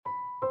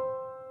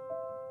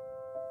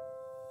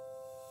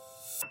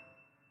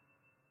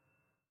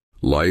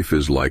Life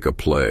is like a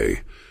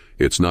play.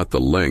 It's not the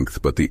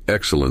length but the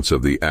excellence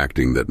of the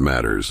acting that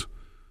matters.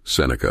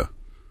 Seneca.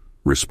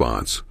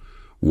 Response.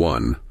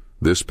 1.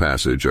 This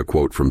passage, a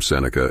quote from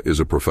Seneca, is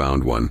a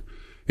profound one.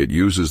 It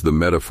uses the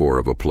metaphor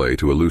of a play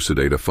to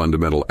elucidate a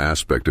fundamental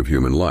aspect of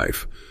human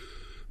life.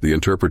 The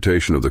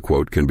interpretation of the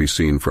quote can be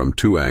seen from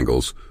two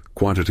angles,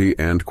 quantity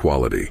and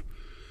quality.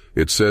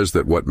 It says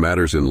that what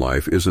matters in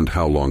life isn't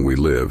how long we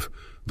live,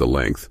 the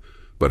length,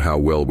 but how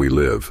well we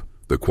live,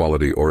 the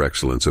quality or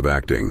excellence of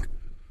acting.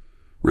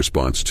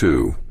 Response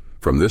 2.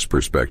 From this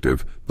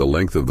perspective, the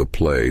length of the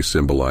play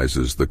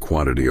symbolizes the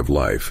quantity of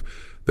life,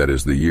 that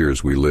is, the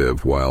years we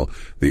live, while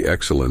the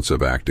excellence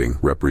of acting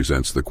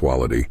represents the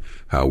quality,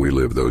 how we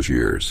live those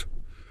years.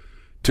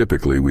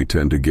 Typically, we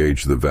tend to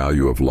gauge the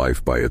value of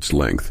life by its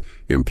length,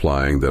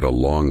 implying that a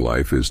long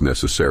life is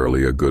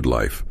necessarily a good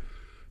life.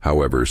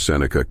 However,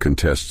 Seneca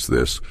contests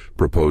this,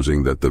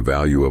 proposing that the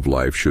value of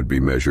life should be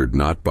measured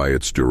not by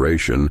its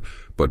duration,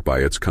 but by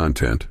its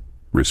content.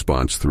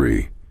 Response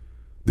 3.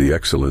 The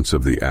excellence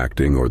of the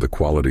acting or the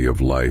quality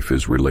of life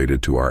is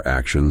related to our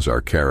actions,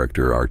 our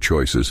character, our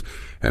choices,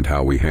 and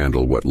how we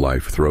handle what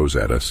life throws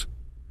at us.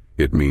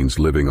 It means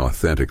living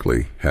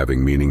authentically,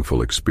 having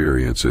meaningful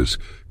experiences,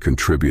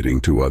 contributing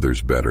to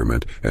others'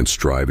 betterment, and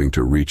striving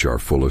to reach our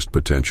fullest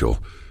potential.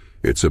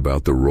 It's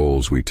about the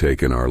roles we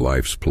take in our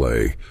life's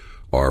play.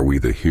 Are we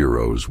the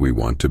heroes we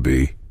want to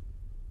be?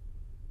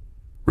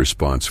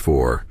 Response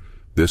 4.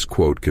 This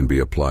quote can be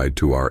applied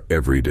to our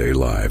everyday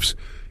lives.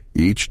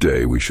 Each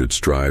day we should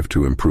strive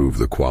to improve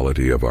the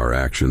quality of our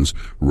actions,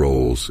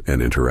 roles,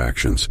 and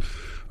interactions.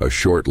 A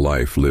short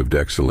life lived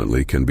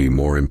excellently can be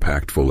more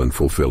impactful and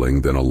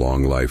fulfilling than a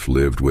long life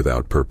lived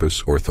without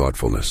purpose or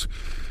thoughtfulness.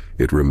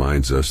 It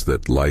reminds us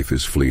that life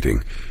is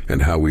fleeting,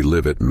 and how we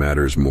live it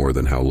matters more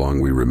than how long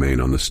we remain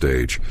on the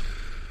stage.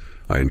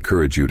 I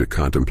encourage you to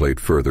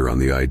contemplate further on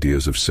the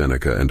ideas of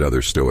Seneca and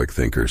other Stoic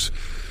thinkers.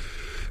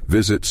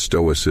 Visit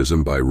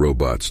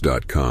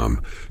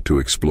stoicismbyrobots.com to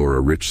explore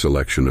a rich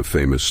selection of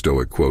famous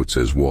Stoic quotes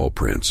as wall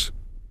prints.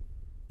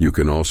 You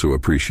can also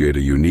appreciate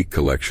a unique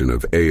collection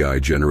of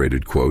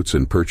AI-generated quotes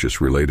and purchase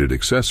related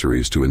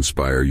accessories to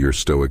inspire your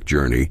Stoic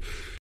journey.